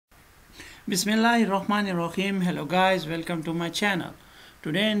Bismillahirrahmanirrahim. Hello guys, welcome to my channel.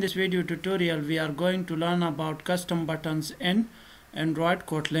 Today in this video tutorial we are going to learn about custom buttons in Android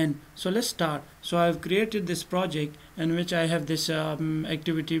Kotlin. So let's start. So I have created this project in which I have this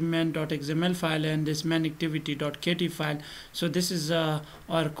activity main.xml file and this main_activity.kt file. So this is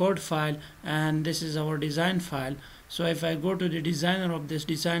our code file and this is our design file. So if I go to the designer of this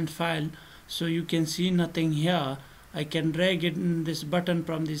design file, so you can see nothing here. I can drag it in this button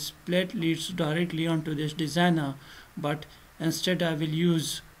from this plate leads directly onto this designer, but instead I will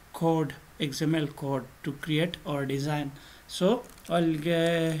use code XML code to create our design. So I'll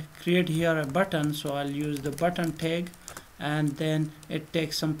create here a button. So I'll use the button tag, and then it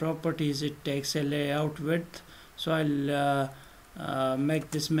takes some properties. It takes a layout width. So I'll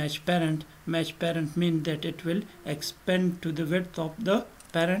make this match parent. Match parent means that it will expand to the width of the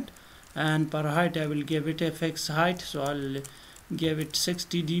parent. And per height I will give it a fixed height, so I'll give it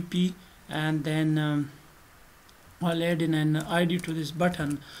 60 dp, and then I'll add in an ID to this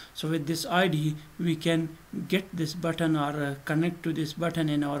button. So with this ID we can get this button or connect to this button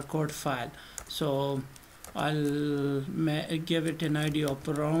in our code file. So I'll give it an ID of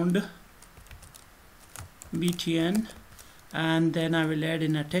round btn, and then I will add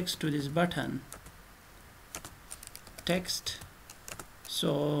in a text to this button, text.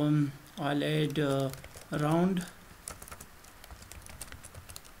 So I'll add round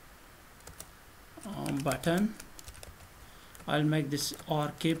button. I'll make this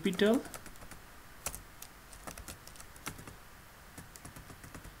R capital.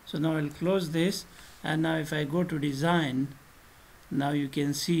 So now I'll close this, and now if I go to design, now you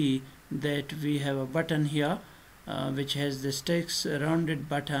can see that we have a button here which has this text rounded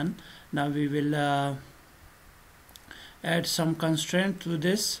button. Now we will add some constraint to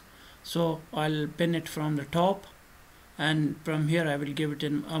this. So I'll pin it from the top, and from here I will give it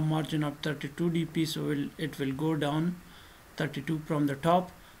a margin of 32 dp, so it will go down 32 from the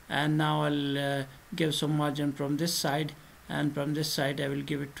top. And now I'll give some margin from this side, and from this side I will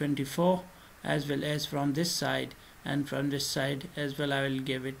give it 24, as well as from this side, and from this side as well I will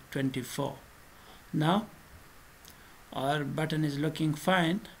give it 24. Now our button is looking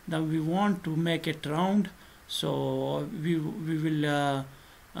fine. Now we want to make it round, so we will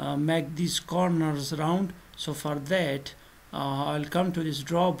make these corners round. So for that I'll come to this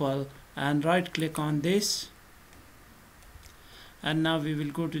drawable and right click on this, and now we will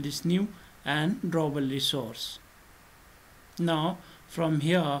go to this new and drawable resource. Now from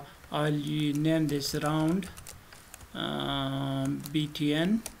here I'll name this round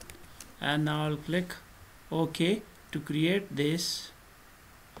btn, and now I'll click OK to create this.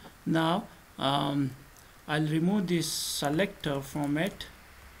 Now I'll remove this selector from it.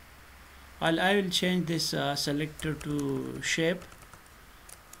 I will change this selector to shape,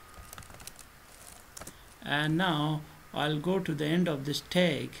 and now I'll go to the end of this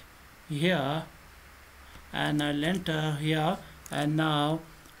tag here, and I'll enter here, and now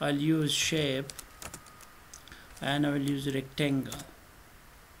I'll use shape, and I will use rectangle.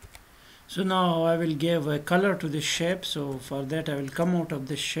 So now I will give a color to this shape. So for that I will come out of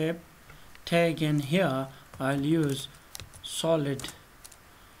the shape tag, and here I'll use solid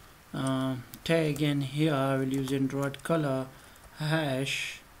tag, and here I will use Android color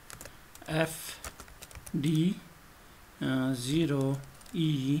hash fd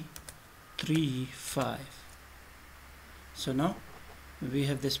 0e35. So now we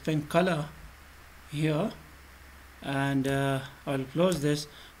have this pink color here, and I'll close this.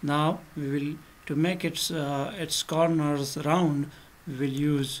 Now we will, to make its corners round, we will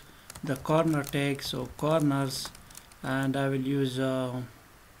use the corner tag. So corners, and I will use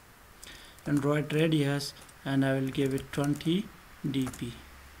Android radius, and I will give it 20 dp.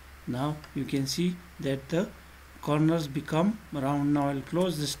 Now you can see that the corners become round. Now I'll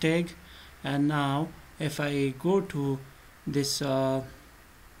close this tag, and now if I go to this activity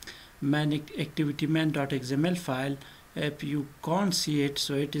main.xml file, if you can't see it,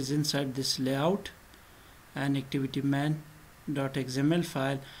 so it is inside this layout and activity main.xml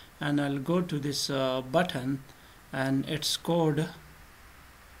file, and I'll go to this button and its code,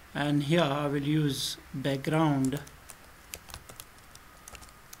 and here I will use background,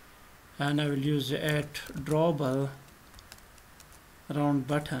 and I will use drawable round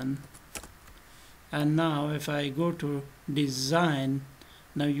button. And now if I go to design,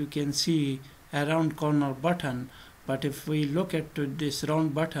 now you can see a round corner button, but if we look at this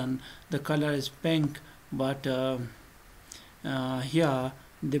round button, the color is pink, but here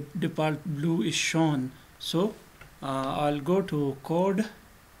the default blue is shown. So I'll go to code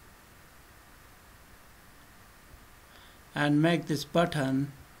and make this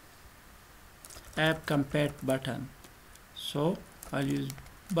button app compare button. So I'll use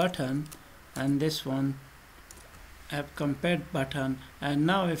button and this one app compare button, and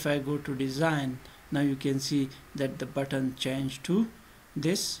now if I go to design, now you can see that the button changed to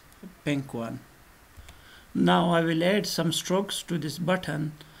this pink one. Now I will add some strokes to this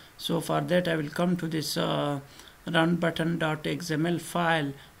button. So for that I will come to this run button.xml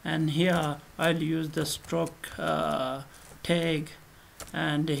file, and here I'll use the stroke tag,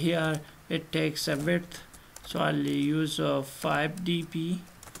 and here it takes a width, so I'll use 5 dp,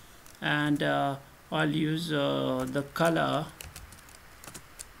 and I'll use the color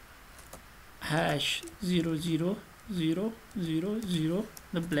hash 00000,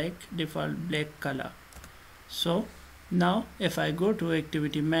 the black, default black color. So now if I go to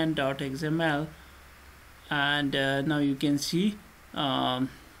activity main.xml, and now you can see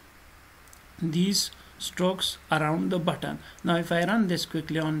these strokes around the button. Now if I run this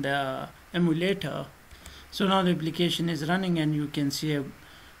quickly on the emulator, so now the application is running and you can see a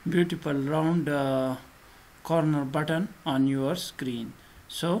beautiful round corner button on your screen.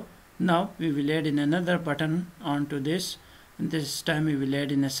 So now we will add in another button onto this, and this time we will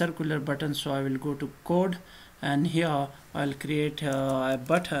add in a circular button. So I will go to code, and here I'll create a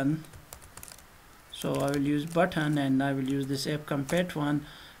button. So I will use button, and I will use this app compare one,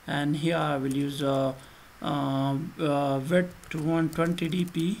 and here I will use width to 120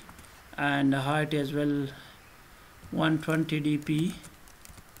 dp and height as well 120 dp,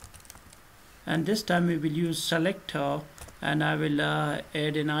 and this time we will use selector, and I will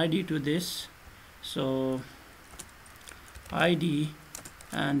add an ID to this. So ID,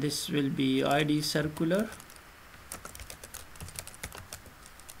 and this will be ID circular,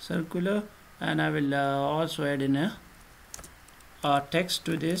 and I will also add in a text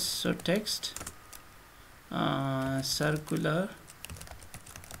to this. So text circular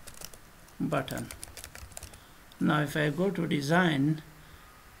button. Now if I go to design,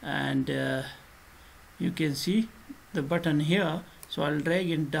 and you can see the button here, so I'll drag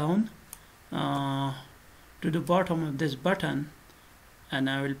it down to the bottom of this button, and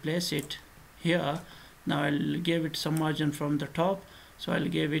I will place it here. Now I'll give it some margin from the top, so I'll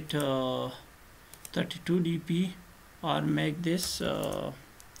give it 32 dp, or make this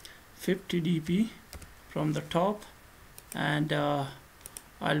 50 dp from the top, and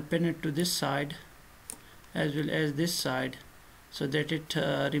I'll pin it to this side as well as this side, so that it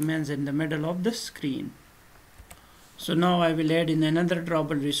remains in the middle of the screen. So now I will add in another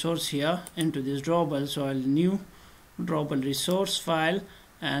drawable resource here into this drawable. So I'll new drawable resource file,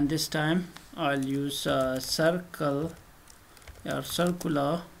 and this time I'll use circle or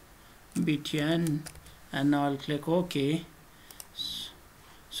circular btn, and now I'll click OK.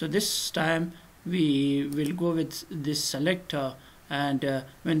 So this time we will go with this selector, and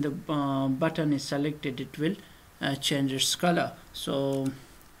when the button is selected, it will change its color. So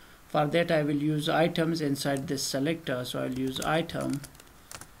for that I will use items inside this selector. So I'll use item,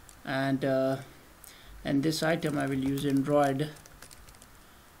 and this item I will use Android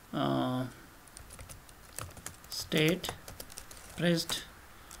state pressed,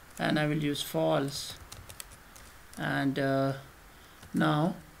 and I will use false, and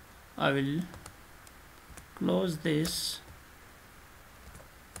now I will close this,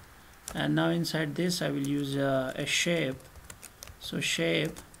 and now inside this I will use a shape. So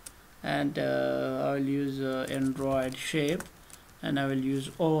shape, and I will use Android shape, and I will use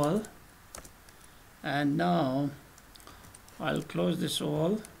oval, and now I'll close this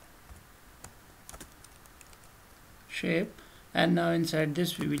oval shape, and now inside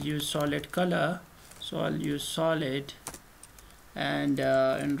this we will use solid color. So I'll use solid, and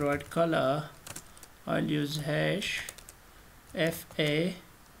Android color I'll use hash FA09,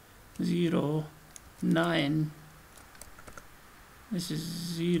 this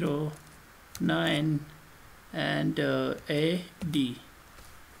is 09, and AD.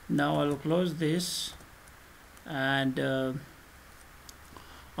 Now I'll close this, and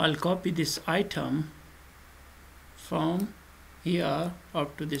I'll copy this item from here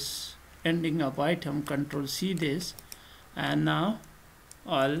up to this ending of item, Control C this, and now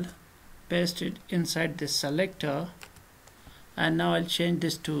I'll paste it inside this selector, and now I'll change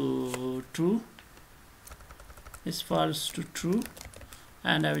this to true, this false to true,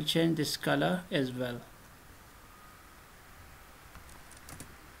 and I will change this color as well.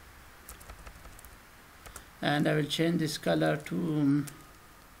 And I will change this color to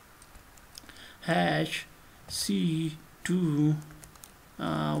hash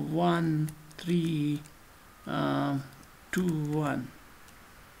C21321.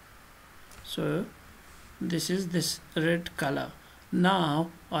 So this is this red color. Now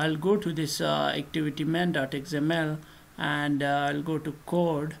I'll go to this activity main.xml, and I'll go to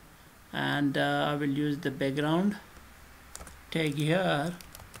code, and I will use the background tag here,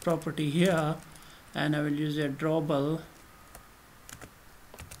 property here, and I will use a drawable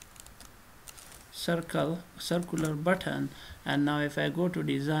circular button. And now if I go to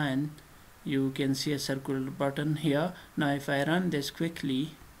design, you can see a circular button here. Now if I run this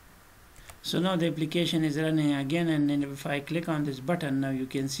quickly, so now the application is running again, and then if I click on this button, now you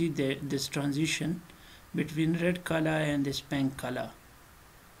can see this transition between red color and this pink color.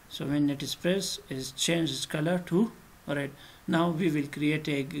 So when it is pressed, it changes color to red. Now we will create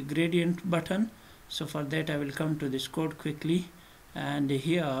a gradient button. So for that I will come to this code quickly, and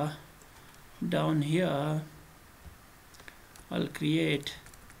here down here I'll create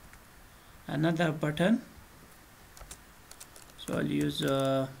another button. So I'll use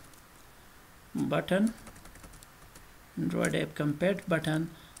button Android app compared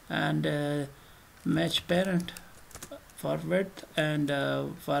button, and match parent for width, and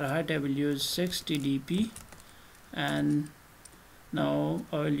for height I will use 60 dp. And now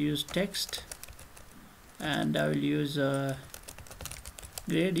I will use text, and I will use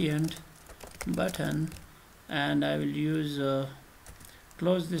gradient button, and I will use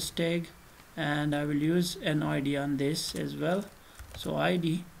close this tag, and I will use an ID on this as well. So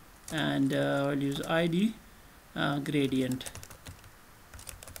ID, and I will use ID gradient.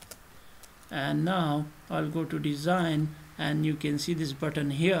 And now I'll go to design, and you can see this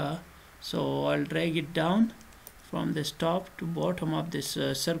button here. So I'll drag it down from this top to bottom of this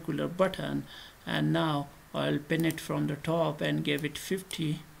circular button, and now I'll pin it from the top and give it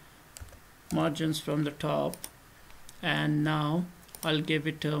 50 margins from the top. And now I'll give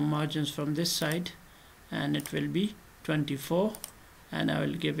it margins from this side, and it will be 24, and I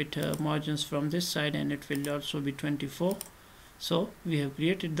will give it margins from this side, and it will also be 24. So we have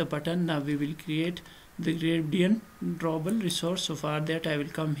created the button. Now we will create the gradient drawable resource. So for that I will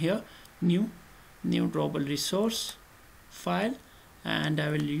come here, new drawable resource file, and I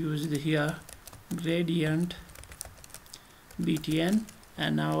will use here gradient btn,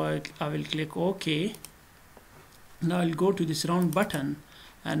 and now I will click OK. Now I'll go to this round button,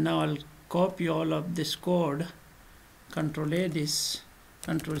 and now I'll copy all of this code, Control A this,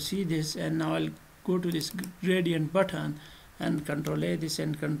 Control C this, and now I'll go to this gradient button and Control A this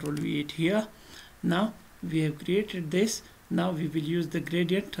and Control V it here. Now we have created this. Now we will use the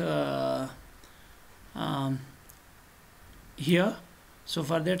gradient here. So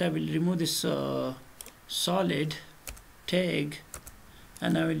for that I will remove this solid tag,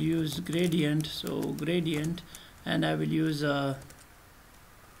 and I will use gradient. So gradient, and I will use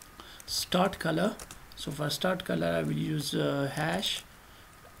start color. So for start color I will use hash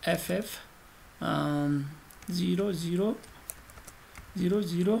ff 0 0 0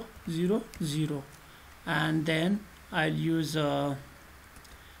 0 0 0, and then I'll use the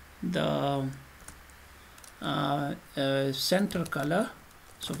center color.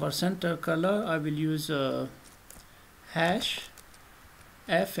 So for center color I will use hash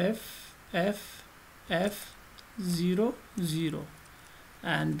ff 0 0,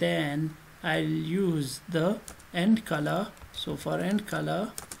 and then I'll use the end color. So for end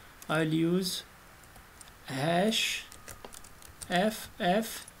color I'll use hash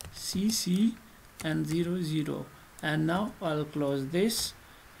ffcc and 0 0, and now I'll close this,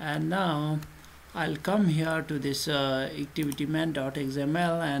 and now I'll come here to this activity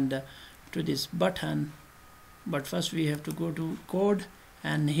main.xml and to this button, but first we have to go to code,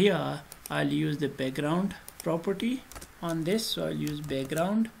 and here I'll use the background property on this. So I'll use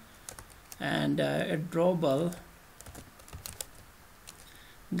background and a drawable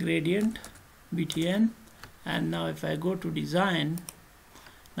gradient btn, and now if I go to design,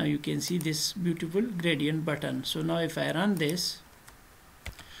 now you can see this beautiful gradient button. So now if I run this,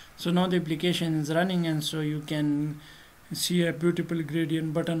 so now the application is running, and so you can see a beautiful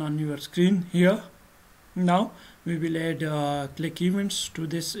gradient button on your screen here. Now we will add click events to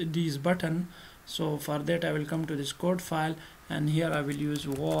these button. So for that I will come to this code file, and here I will use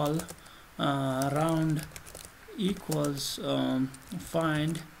wall round equals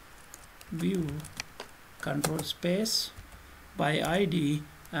find view control space by ID,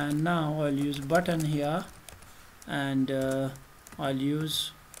 and now I'll use button here, and I'll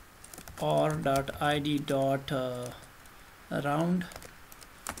use or.id.round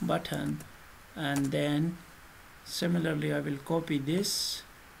button, and then similarly I will copy this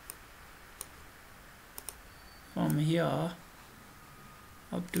from here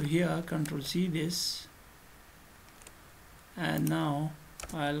up to here, Control C this, and now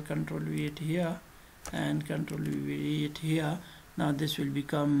I'll Control V it here and Control V it here, Now this will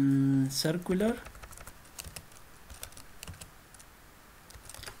become circle,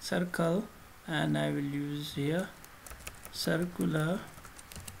 and I will use here circular,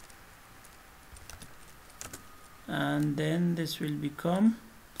 and then this will become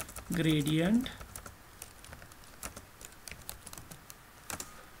gradient,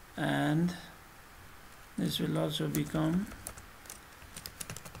 and this will also become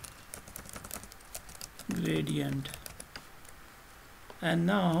gradient. And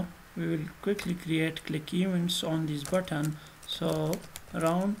now we will quickly create click events on this button. So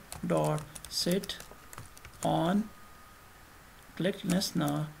round dot set on click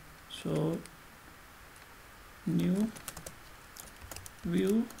listener, so new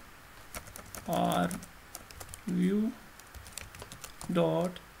view or view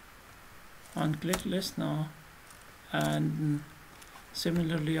dot on click listener, and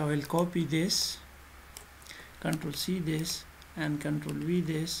similarly I will copy this, Control C this, and Control V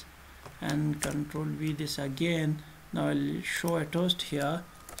this, and Control V this again. Now I'll show a toast here,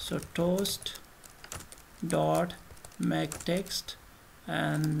 so toast dot make text,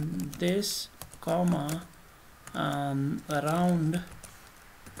 and this comma around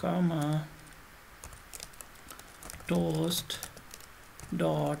comma toast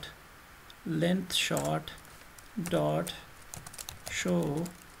dot length short dot show,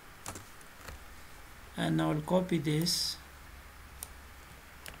 and now I'll copy this,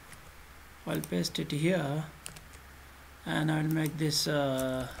 I'll paste it here, and I'll make this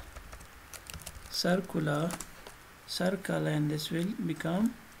circle, and this will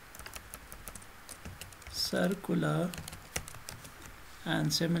become circular,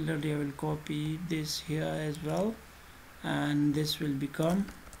 and similarly I will copy this here as well, and this will become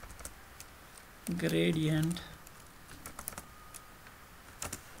gradient,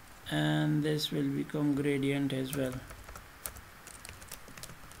 and this will become gradient as well.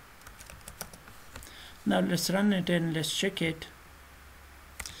 Now let's run it and let's check it.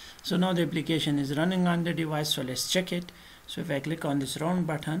 So now the application is running on the device, so let's check it. So if I click on this round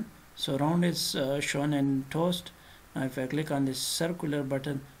button, so round is shown in toast. Now if I click on this circular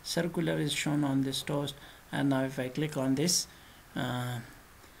button, circular is shown on this toast, and now if I click on this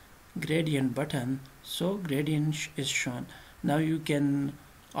gradient button, so gradient is shown. Now you can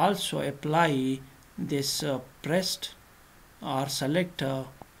also apply this pressed or selector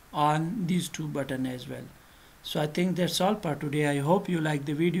on these two buttons as well. So I think that's all for today. I hope you like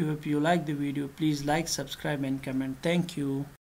the video. If you like the video, please like, subscribe and comment. Thank you.